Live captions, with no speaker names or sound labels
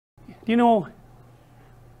you know,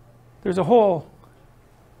 there's a whole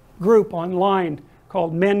group online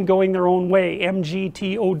called Men Going Their Own Way,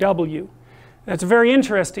 MGTOW. That's a very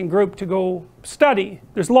interesting group to go study.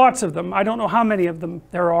 There's lots of them. I don't know how many of them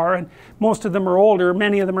there are, and most of them are older.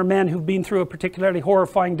 Many of them are men who've been through a particularly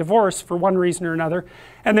horrifying divorce for one reason or another,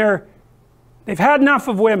 and they've had enough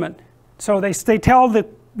of women. So they tell the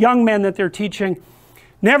young men that they're teaching,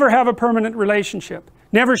 never have a permanent relationship,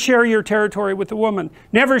 never share your territory with a woman,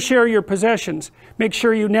 never share your possessions, make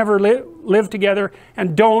sure you never live together,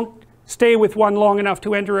 and don't stay with one long enough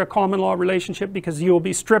to enter a common law relationship because you will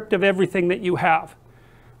be stripped of everything that you have.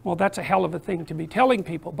 Well, that's a hell of a thing to be telling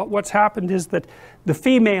people, but what's happened is that the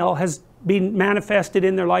female has been manifested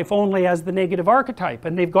in their life only as the negative archetype,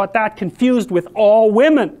 and they've got that confused with all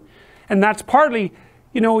women. And that's partly,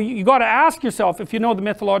 you know, you got to ask yourself, if you know the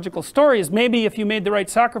mythological stories, maybe if you made the right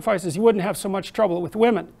sacrifices you wouldn't have so much trouble with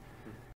women.